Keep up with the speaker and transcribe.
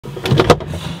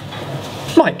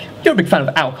Mike, you're a big fan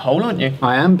of alcohol, aren't you?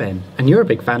 I am, Ben, and you're a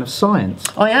big fan of science.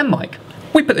 I am, Mike.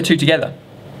 We put the two together.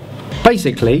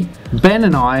 Basically, Ben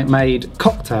and I made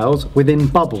cocktails within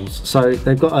bubbles. So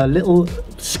they've got a little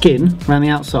skin around the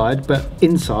outside, but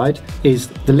inside is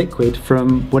the liquid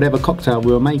from whatever cocktail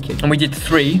we were making. And we did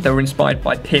 3 that were inspired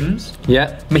by Pimm's,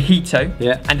 Yeah. Mojito,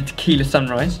 Yeah. and a Tequila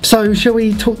Sunrise. So shall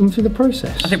we talk them through the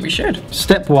process? I think we should.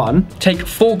 Step 1. Take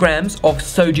 4 grams of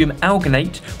sodium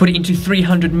alginate, put it into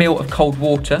 300 ml of cold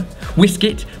water, whisk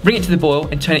it, bring it to the boil,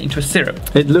 and turn it into a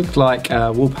syrup. It looked like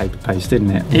wallpaper paste,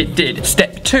 didn't it? It did.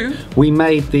 Step 2. We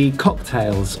made the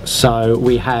cocktails. So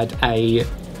we had a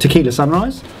Tequila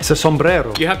Sunrise. It's a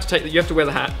sombrero. You have to wear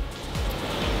the hat.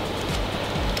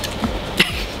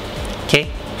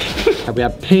 Okay. We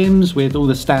had Pimm's with all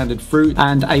the standard fruit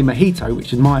and a mojito,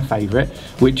 which is my favourite,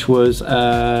 which was,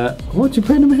 what did you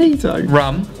put in a mojito?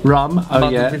 Rum. Rum, oh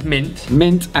Muddled yeah. with mint.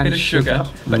 Mint and Bit of sugar,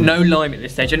 but no lime at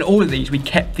this stage. And all of these, we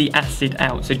kept the acid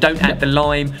out. So don't add the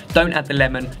lime, don't add the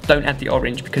lemon, don't add the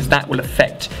orange, because that will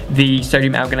affect the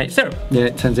sodium alginate syrup. Yeah,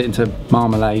 it turns it into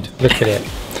marmalade. Look at it.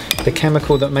 The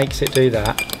chemical that makes it do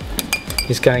that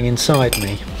is going inside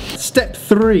me. Step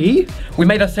 3. We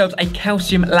made ourselves a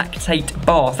calcium lactate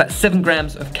bath. That's 7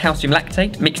 grams of calcium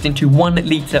lactate mixed into 1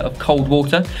 litre of cold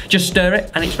water. Just stir it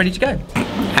and it's ready to go.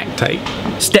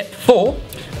 Lactate. Step 4.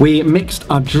 We mixed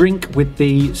our drink with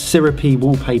the syrupy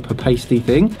wallpaper pasty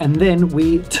thing, and then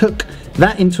we took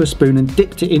that into a spoon and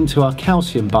dipped it into our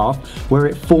calcium bath where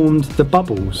it formed the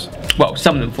bubbles. Well,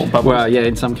 some of them form bubbles. Well, yeah,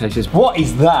 in some cases. What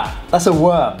is that? That's a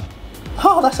worm.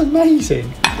 Oh, that's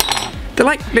amazing. They're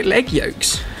like little egg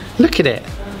yolks. Look at it.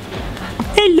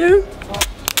 Hello.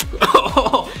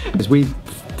 As we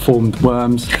formed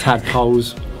worms,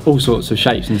 tadpoles, all sorts of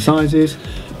shapes and sizes.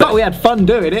 But we had fun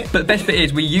doing it. But the best bit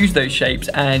is we used those shapes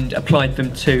and applied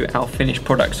them to our finished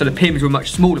product. So the Pimm's were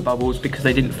much smaller bubbles because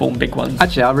they didn't form big ones.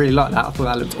 Actually, I really like that. I thought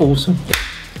that looked awesome.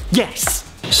 Yes.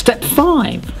 Step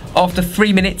 5. After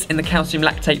 3 minutes in the calcium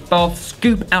lactate bath,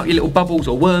 scoop out your little bubbles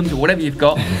or worms or whatever you've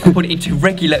got and put it into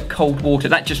regular cold water.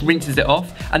 That just rinses it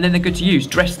off, and then they're good to use.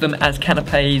 Dress them as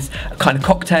canapes, kind of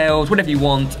cocktails, whatever you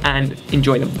want, and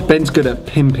enjoy them. Ben's good at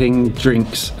pimping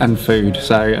drinks and food,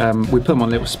 so we put them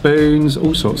on little spoons,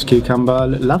 all sorts, cucumber,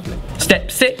 look lovely.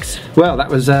 Step 6. Well, that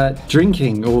was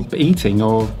drinking or eating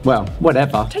or, well,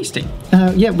 whatever. Tasting.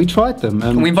 Yeah, we tried them.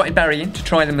 And we invited Barry in to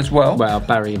try them as well. Well,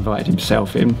 Barry invited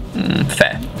himself in.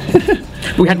 Fair.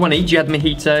 We had one each. You had the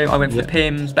mojito, I went for the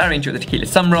Pimm's, Barry enjoyed the Tequila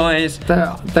Sunrise.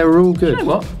 They were all good. You know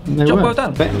what? They Job were. well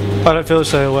done. I don't feel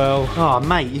so well. Oh,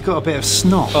 mate, you've got a bit of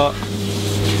snot.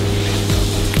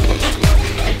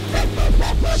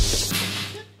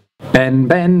 Ben,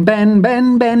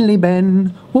 Benly Ben.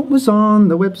 What was on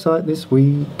the website this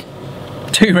week?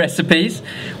 2 recipes.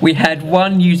 We had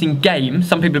one using game.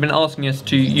 Some people have been asking us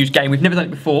to use game. We've never done it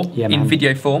before in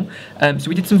video form. So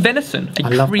we did some venison,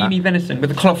 a creamy venison with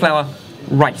a cauliflower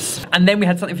rice. And then we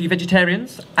had something for you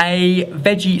vegetarians, a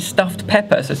veggie stuffed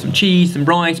pepper. So some cheese, some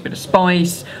rice, bit of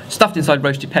spice, stuffed inside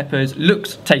roasted peppers.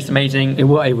 Tastes amazing. It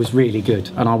was really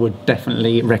good, and I would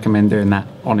definitely recommend doing that,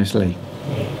 honestly.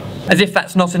 As if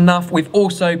that's not enough, we've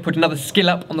also put another skill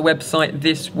up on the website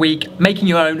this week, making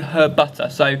your own herb butter.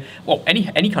 So, well, any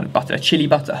kind of butter, chili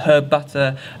butter, herb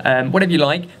butter, whatever you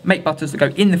like. Make butters that go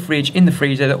in the fridge, in the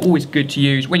freezer. They're always good to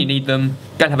use when you need them.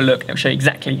 Go and have a look. It'll show you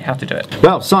exactly how to do it.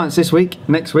 Well, science this week.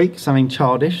 Next week, something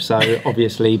childish. So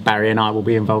obviously Barry and I will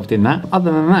be involved in that.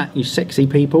 Other than that, you sexy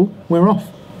people, we're off.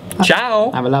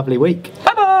 Ciao. Have a lovely week.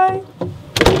 Bye-bye.